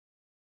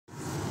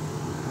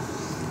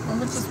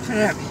just put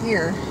it up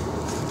here.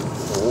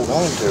 Hold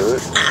on to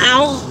it.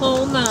 Ow!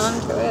 Hold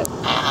on to it.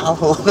 Ow!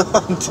 Hold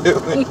on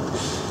to it.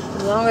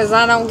 As long as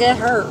I don't get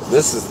hurt.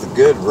 This is the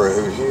good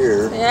road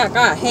here. Yeah, I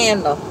got a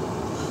handle.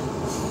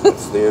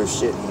 That's the old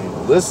shit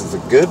handle. This is a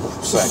good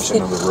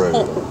section of the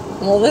road.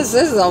 Well, this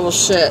is old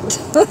shit.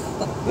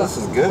 This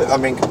is good. I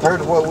mean,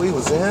 compared to what we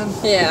was in.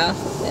 Yeah,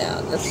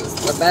 this is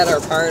the better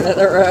part of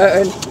the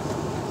road.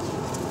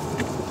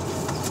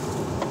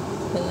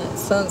 And that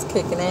sun's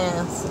kicking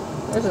ass.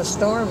 There's a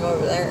storm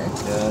over there.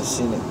 Yeah, I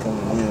seen it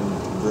coming in,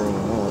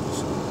 growing up.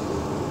 So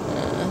I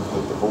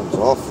hope it holds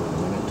off for a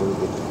minute till we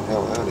get the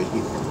hell out of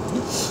here.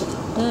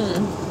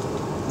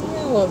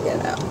 Yeah, we'll get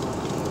out.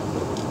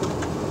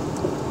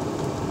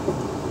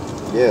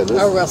 Yeah, this.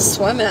 Or we'll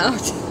swim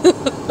out.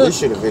 We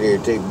should have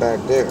videotaped back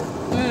there.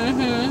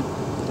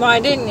 Why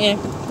didn't you?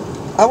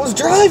 I was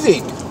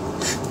driving.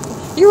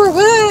 You were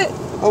what?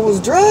 I was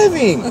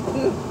driving.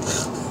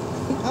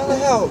 How the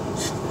hell?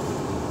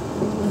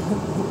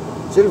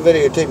 Should have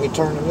videotaped me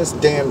turning this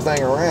damn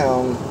thing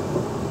around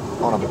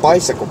on a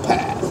bicycle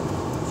path.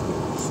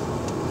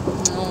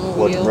 Oh,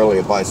 Wasn't really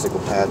a bicycle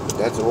path, but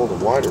that's all the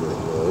wider it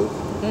was.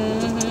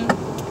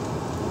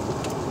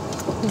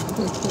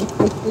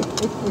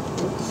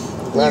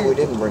 Glad we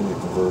didn't bring the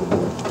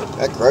convertible.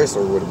 That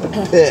Chrysler would have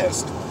been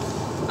pissed.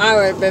 I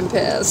would have been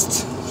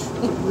pissed.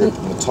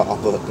 Ripping the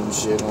top up and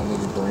shit on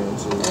these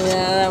branches.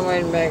 Yeah, that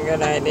wouldn't be a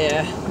good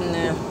idea.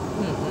 No.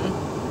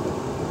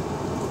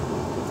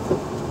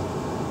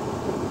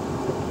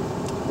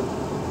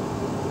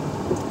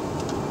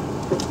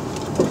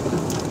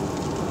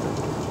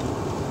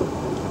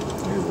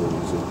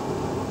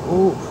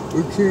 Oh,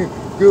 we can't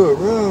go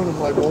around. I'm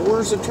like, well,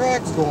 where's the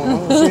tracks going? I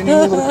don't see any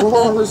other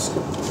cars.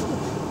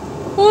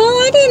 Well,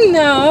 I didn't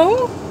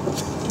know.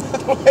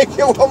 Like,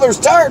 well, there's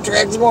tire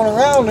tracks going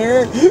around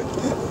there.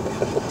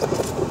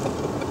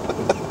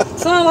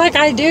 It's not like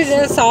I do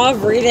this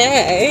every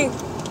day.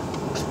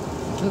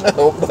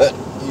 No, but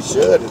you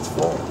should. It's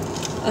fun.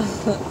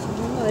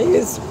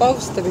 You're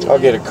supposed to be. I'll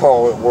get a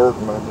call at work,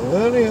 man.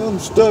 Honey, I'm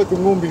stuck.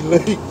 I'm going to be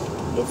late.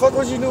 The fuck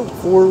was you doing?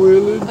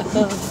 Four-wheeling?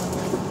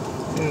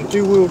 And a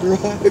two-wheel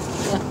drive?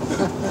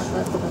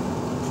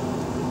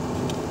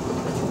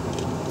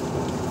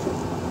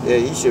 Yeah,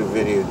 you should have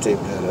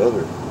videotaped that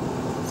other.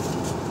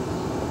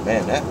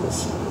 Man, that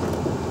was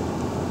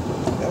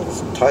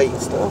some tight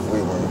stuff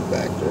we were in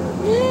back there.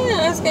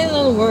 Yeah, I was getting a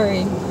little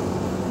worried.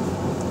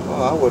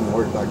 Well, I wasn't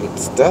worried about getting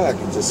stuck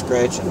and just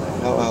scratching the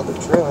hell out of the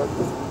truck.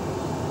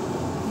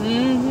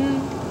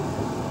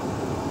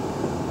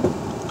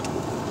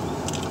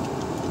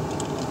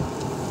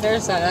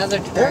 There's that other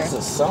truck. There's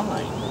a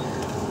sign.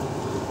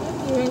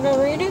 You want to go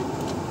read it?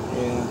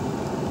 Yeah.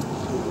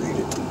 Go read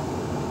it.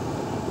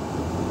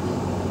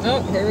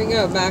 Oh, here we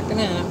go,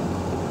 backing up.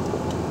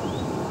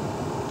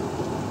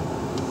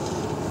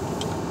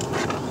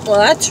 Well,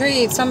 that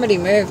tree, somebody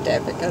moved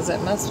it because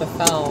it must have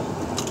fell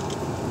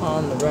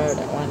on the road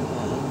at one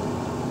time.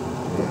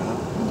 Yeah.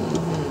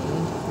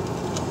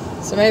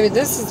 So maybe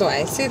this is the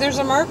way. See, there's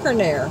a marker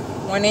there.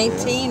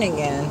 118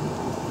 again.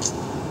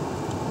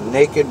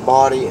 Naked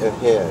body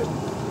ahead.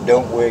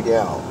 Don't wig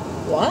out.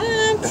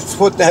 What? That's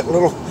what that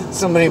little,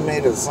 somebody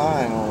made a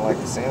sign on like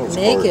a sandwich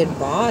Naked carton.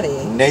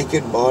 body.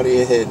 Naked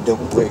body ahead,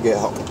 don't wig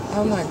out.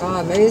 Oh my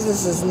God, maybe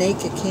this is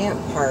naked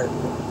camp part.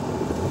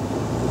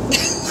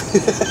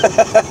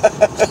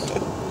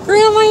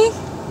 Really?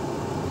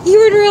 You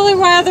would really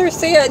rather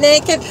see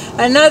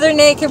another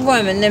naked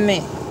woman than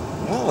me?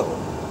 No.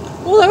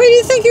 Well, what do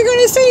you think you're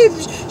going to see?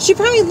 She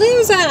probably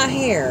lives out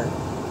here.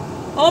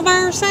 All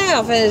by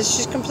herself, and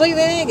she's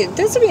completely naked.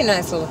 This would be a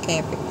nice little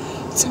camping.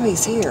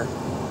 Somebody's here.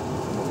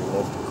 Somebody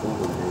left the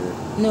cooler here.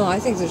 No, I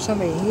think there's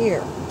somebody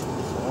here.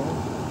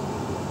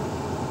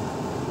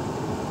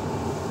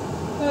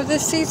 Oh,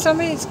 see,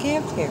 somebody's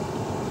camped here.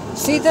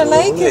 See, the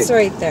lake is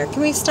right there.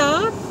 Can we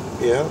stop?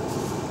 Yeah.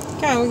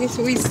 Okay,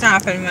 we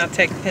stop and we'll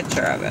take a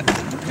picture of it.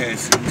 Okay,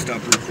 so we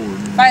stop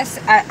recording. If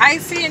I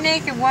see a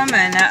naked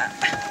woman,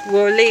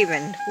 we're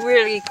leaving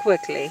really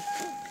quickly.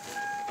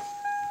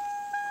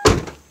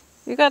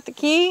 You got the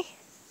key?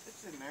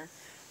 It's in there.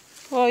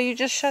 Well, you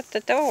just shut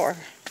the door.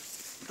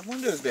 The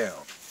window's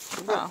down.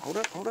 Hold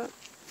up. I want to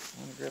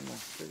grab my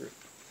cigarette.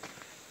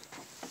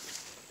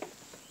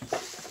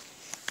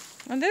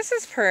 Well, this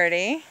is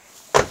pretty.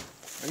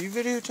 Are you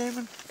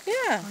videotaping?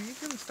 Yeah. Are you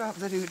going to stop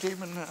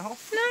videotaping now?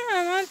 No,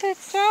 I want to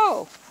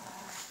show.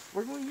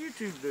 We're going to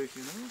YouTube this,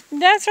 you know?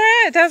 That's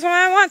right. That's what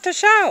I want to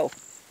show.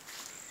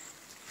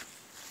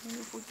 I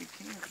wonder if we could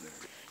camp there.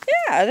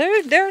 Yeah,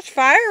 there's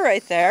fire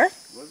right there.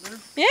 Was there?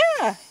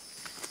 Yeah.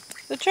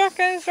 The truck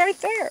is right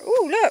there.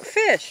 Ooh, look,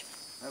 fish.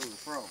 That was a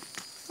frog.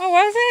 Oh,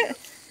 was it?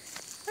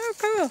 Oh,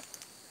 cool.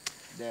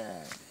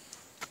 Dad.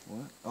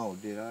 What? Oh,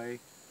 did I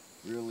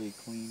really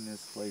clean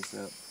this place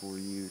up for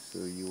you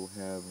so you'll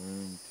have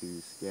room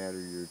to scatter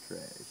your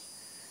trash?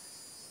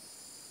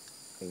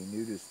 A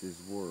nudist is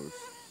worse.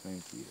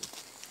 Thank you.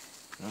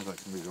 Sounds like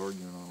somebody's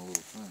arguing on a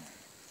little thing.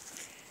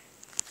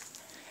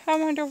 I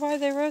wonder why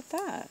they wrote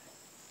that.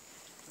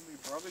 Somebody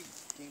probably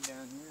came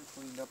down here,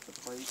 cleaned up the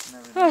place and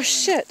everything. Oh,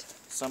 shit.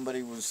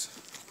 Somebody was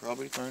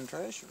probably throwing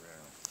trash around.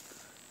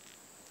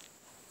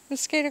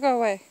 Mosquito, go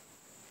away.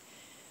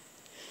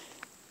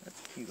 That's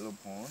a cute little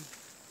pond.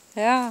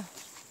 Yeah.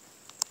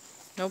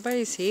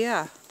 Nobody's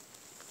here.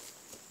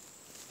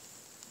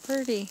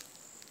 Pretty.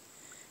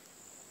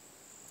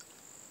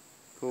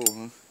 Cool,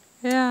 huh?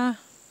 Yeah.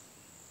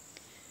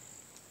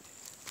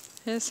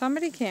 Yeah,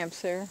 somebody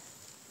camps there.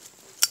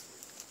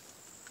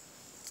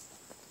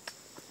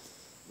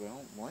 Well, I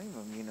don't blame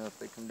them, you know, if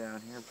they come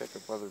down here and pick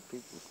up other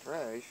people's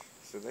trash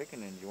so they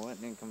can enjoy it and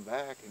then come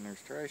back and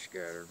there's trash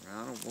scattered.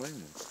 I don't blame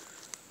them.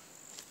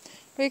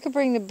 We could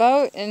bring the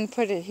boat and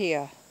put it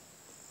here.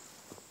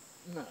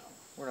 No,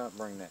 we're not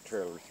bringing that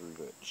trailer through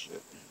that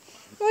shit.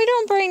 We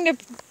don't bring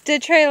the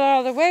trailer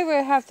all the way.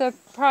 We'll have to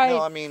probably...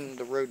 No, I mean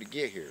the road to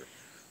get here.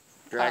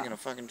 Dragging a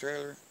fucking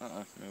trailer?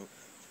 Nope.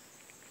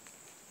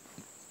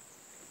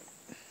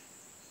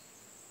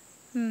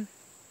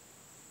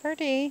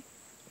 Pretty.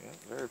 Yeah,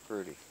 very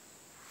pretty.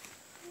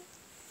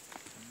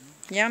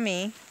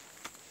 Yummy.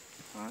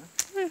 Huh?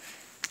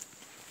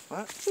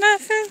 What?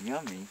 Nothing.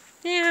 Yummy?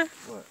 Yeah.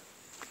 What?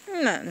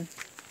 Nothing.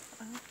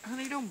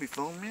 Honey, don't be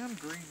phoning me. I'm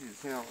greasy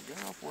as hell. I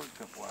got off work a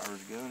couple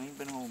hours ago and ain't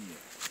been home yet.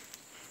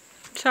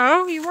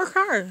 So, you work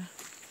hard.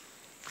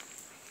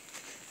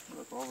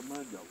 Look, all the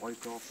mud got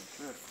wiped off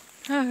the truck.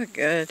 Oh,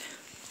 good.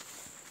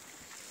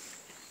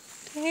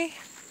 Okay.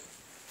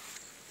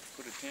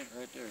 Put a tent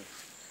right there.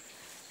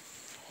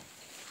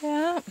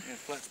 Yeah. Yeah,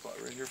 flat spot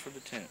right here for the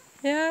tent.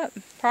 Yeah.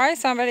 Probably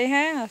somebody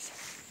has.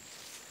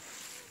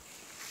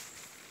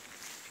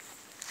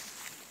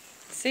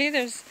 See,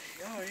 there's...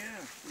 Oh, yeah.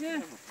 We Yeah.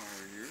 have a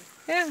fire here.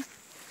 Yeah.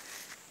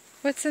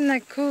 What's in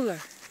that cooler?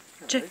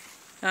 Right.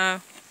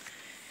 Oh.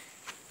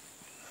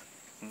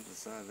 On the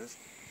side of this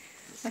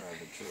side of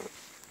the truck.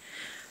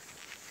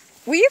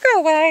 Will you go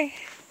away?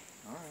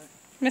 Alright.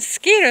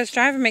 Mosquitoes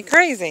driving me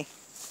crazy.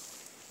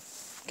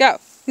 Go.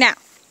 Now.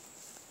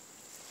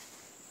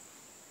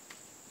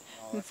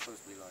 Oh, it's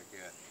supposed to be like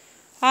that.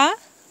 Huh?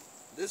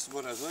 This is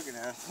what I was looking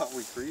at. I thought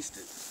we creased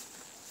it.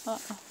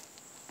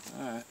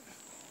 Alright.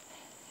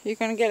 You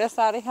gonna get us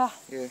out of here?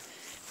 Yeah.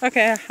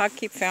 Okay, I'll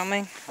keep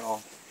filming.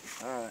 Oh,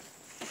 alright.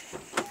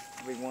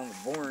 It'll be one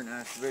of the boring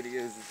ass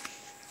videos.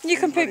 You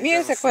can put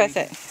Anybody's music ever with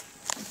seen. it.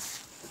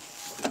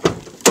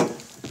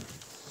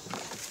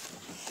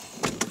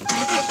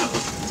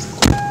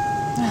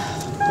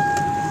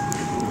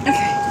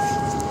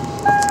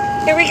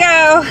 Okay. Here we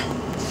go.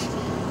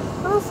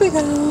 Off we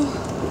go.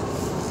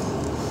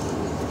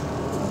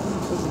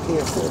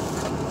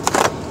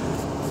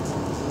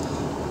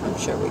 I'm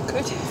sure we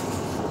could.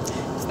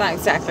 It's not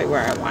exactly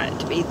where I want it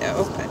to be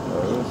though, but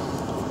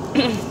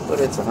But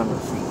it's 100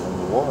 feet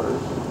underwater.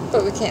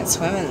 but we can't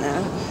swim in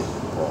that.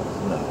 Well,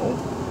 no.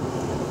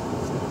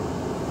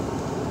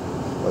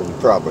 Well, you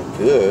probably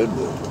could,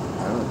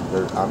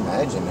 but I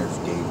imagine there's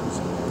gators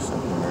in there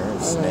somewhere,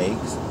 and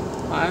snakes.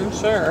 I'm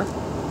sure.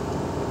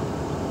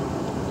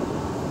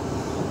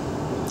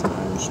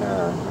 I'm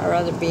sure. I'd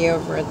rather be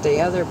over at the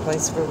other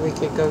place where we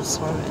could go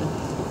swimming.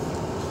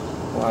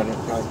 Well, I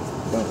don't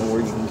know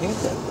where you can camp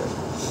that day.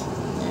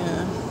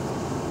 Yeah.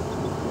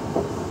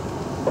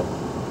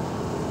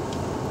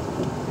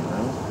 You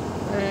know?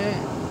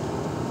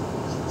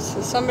 Right.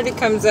 So somebody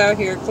comes out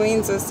here,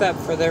 cleans us up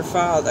for their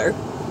father.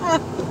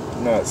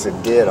 No, it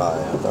said did I.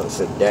 I thought it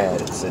said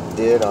dad. It said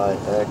did I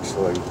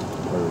actually,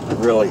 or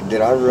really, did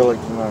I really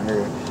come out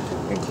here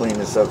and clean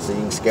this up so you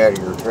can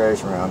scatter your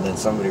trash around? Then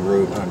somebody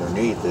wrote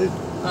underneath it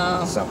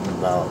something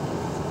about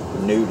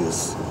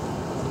nudist.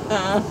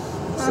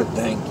 Said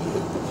thank you.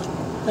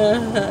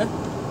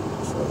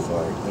 So it's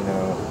like, you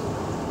know,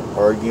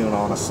 arguing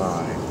on a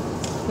sign.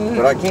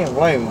 But I can't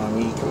blame them. I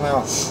mean, you come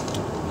out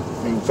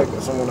and you pick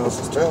up someone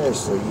else's trash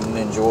so you can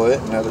enjoy it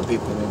and other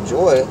people can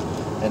enjoy it,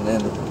 and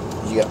then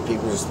you got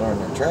people just throwing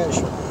their trash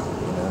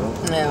around, you know?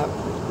 Yeah.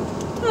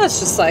 Well, it's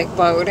just like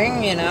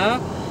boating, you know.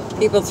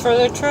 People throw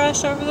their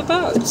trash over the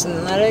boats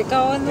and let it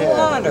go in the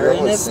water,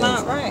 and it's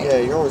not right. Yeah,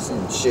 you're always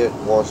seeing shit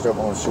washed up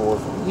on shore.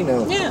 You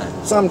know, Yeah.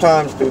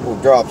 sometimes people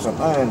drop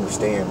something, I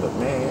understand, but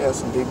man, yeah,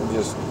 some people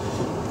just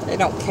They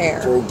don't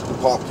care. throw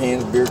pop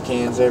cans, beer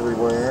cans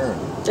everywhere.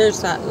 And, There's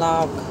that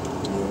log.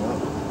 you know,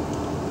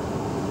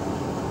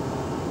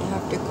 You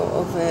have to go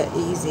over it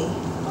easy.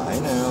 I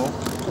know.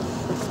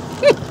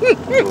 A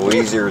little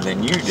easier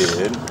than you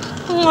did.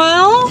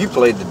 Well, You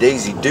played the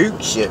Daisy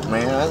Duke shit,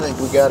 man. I think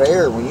we got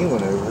air when you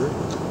went over.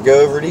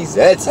 Go over these.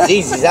 That's as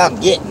easy as I'm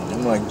getting.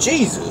 I'm like,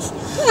 Jesus.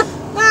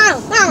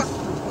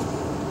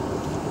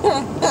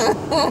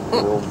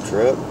 Road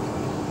trip.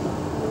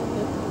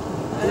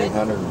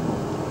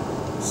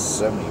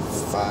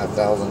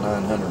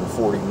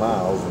 375,940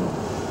 miles, and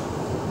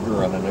you're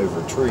running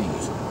over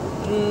trees.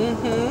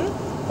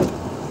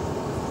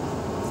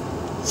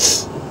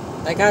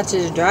 I got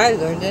you to drive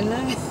there, didn't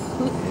I?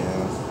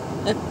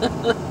 Yeah.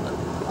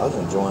 I was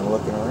enjoying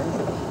looking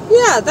around.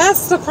 Yeah,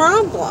 that's the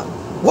problem.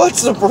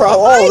 What's the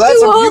problem? I Oh, that's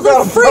do all you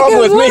got the a problem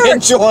with friggin' me work.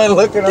 enjoying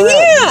looking around.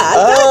 Yeah,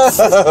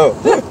 Oh,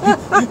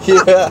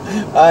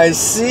 yeah, I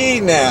see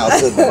now,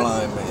 said the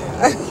blind man.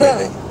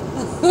 Okay.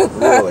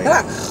 Really?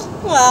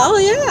 Well,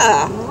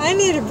 yeah. I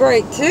need a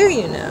break too,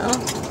 you know.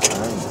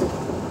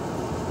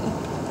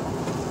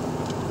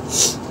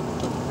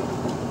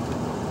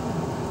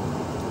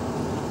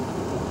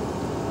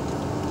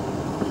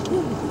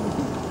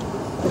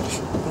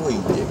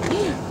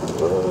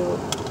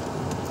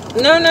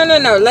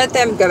 No. Let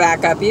them go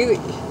back up. You're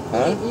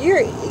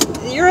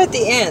at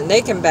the end.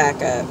 They can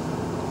back up.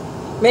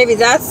 Maybe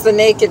that's the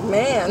naked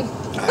man.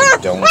 I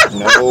don't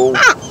know.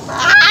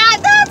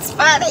 That's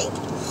funny.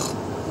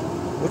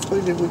 Which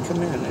way did we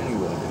come in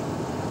anyway?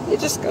 You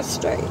just go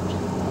straight.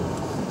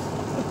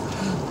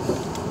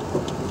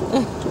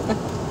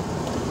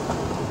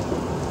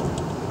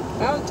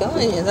 I'm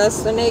telling you,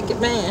 that's the naked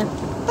man.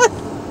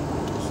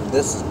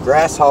 This is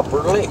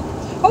Grasshopper Lake.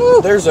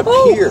 Oh, there's a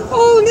pier.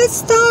 Oh, let's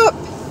stop,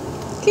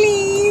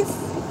 please.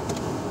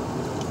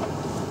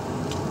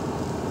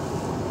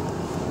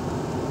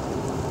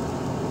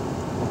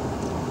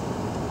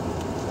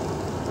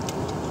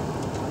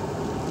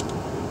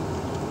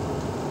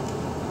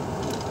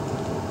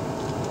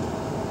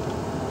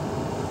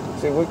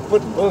 See, we could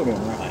put the boat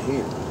in right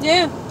here.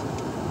 Yeah,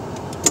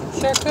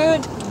 sure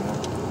could.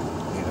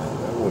 You know,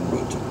 that wouldn't be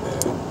too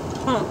bad.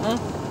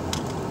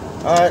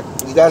 Alright,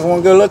 you guys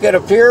want to go look at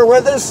a pier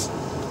with us?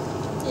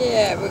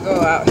 Yeah, we'll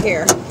go out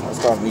here. I was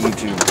talking to you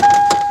two.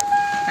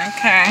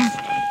 Okay.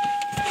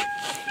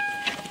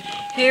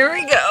 Here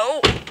we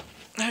go.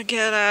 I'll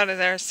get out of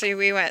there. See,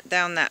 we went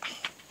down that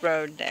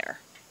road there.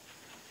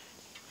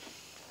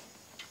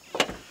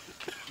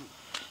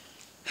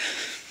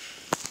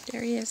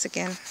 There he is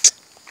again.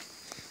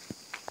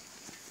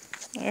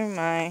 Oh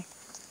my.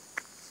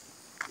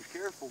 Be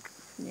careful.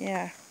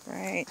 Yeah,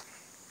 right.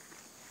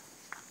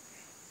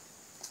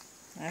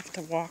 I have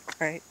to walk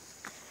right.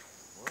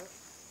 What?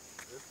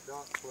 This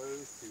dock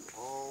closed to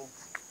all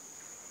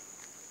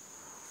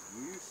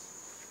use?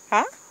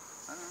 Huh?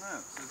 I don't know.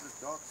 It says this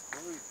dock's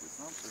closed to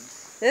something.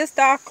 This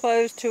dock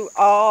closed to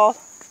all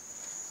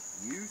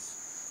Use?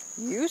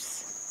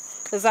 use?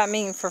 Does that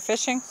mean for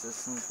fishing? It says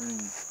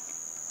something.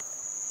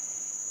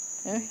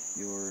 Yeah.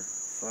 Your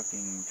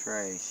fucking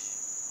trash.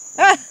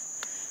 Ah!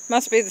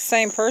 Must be the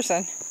same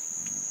person.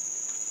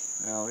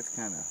 No, it's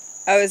kind of...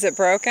 Oh, is it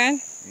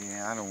broken?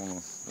 Yeah, I don't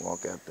want to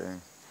walk out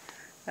there.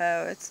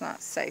 Oh, it's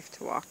not safe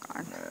to walk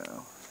on.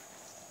 No.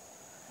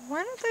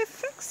 Why don't they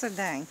fix the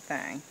dang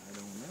thing? I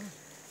don't know.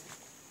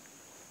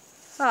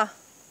 Huh.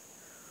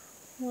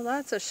 Well,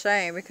 that's a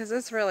shame because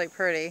it's really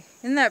pretty.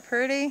 Isn't that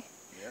pretty?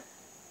 Yep.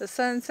 The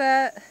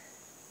sunset.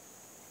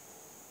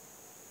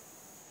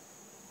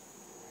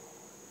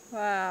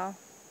 Wow.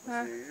 See,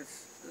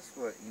 this is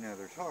what, you know,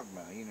 they're talking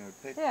about. You know,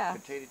 Yeah.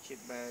 potato chip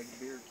bag,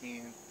 beer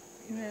can,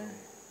 you know. Yeah.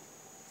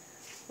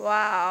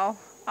 Wow.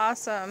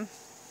 Awesome.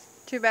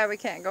 Too bad we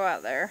can't go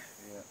out there.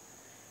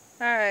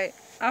 Yeah. Alright,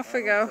 off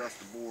we go. Trust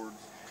the boards.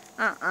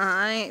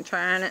 I ain't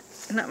trying it.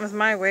 Not with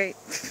my weight.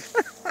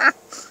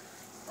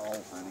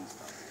 Oh, honey.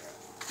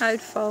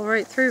 I'd fall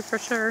right through for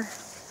sure.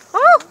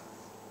 Oh!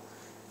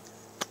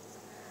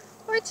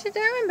 What you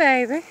doing,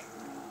 baby?